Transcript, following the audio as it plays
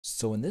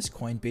So in this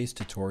Coinbase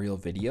tutorial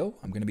video,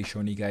 I'm going to be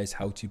showing you guys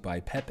how to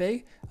buy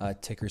Pepe,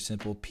 ticker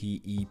symbol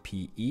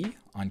PEPE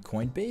on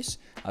Coinbase.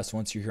 So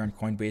once you're here on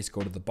Coinbase,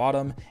 go to the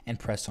bottom and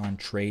press on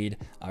trade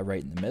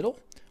right in the middle.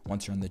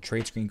 Once you're on the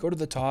trade screen, go to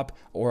the top,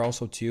 or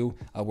also to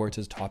where it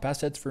says top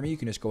assets. For me, you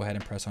can just go ahead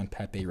and press on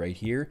Pepe right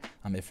here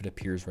if it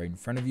appears right in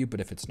front of you. But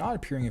if it's not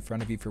appearing in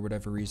front of you for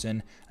whatever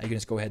reason, you can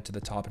just go ahead to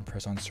the top and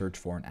press on search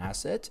for an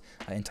asset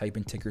and type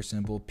in ticker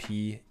symbol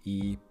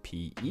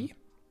PEPE.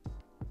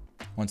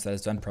 Once that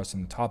is done, press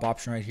on the top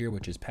option right here,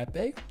 which is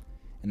Pepe,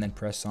 and then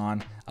press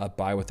on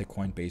buy with the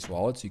Coinbase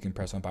wallet. So you can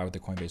press on buy with the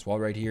Coinbase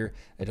wallet right here.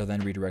 It'll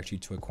then redirect you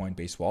to a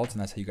Coinbase wallet, and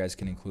that's how you guys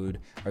can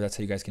that's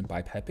how you guys can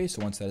buy Pepe.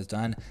 So once that is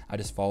done, I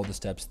just follow the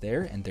steps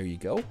there, and there you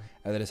go.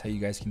 That is how you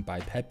guys can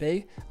buy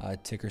Pepe,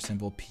 ticker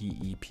symbol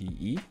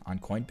PEPE on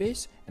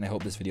Coinbase. And I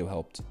hope this video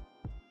helped.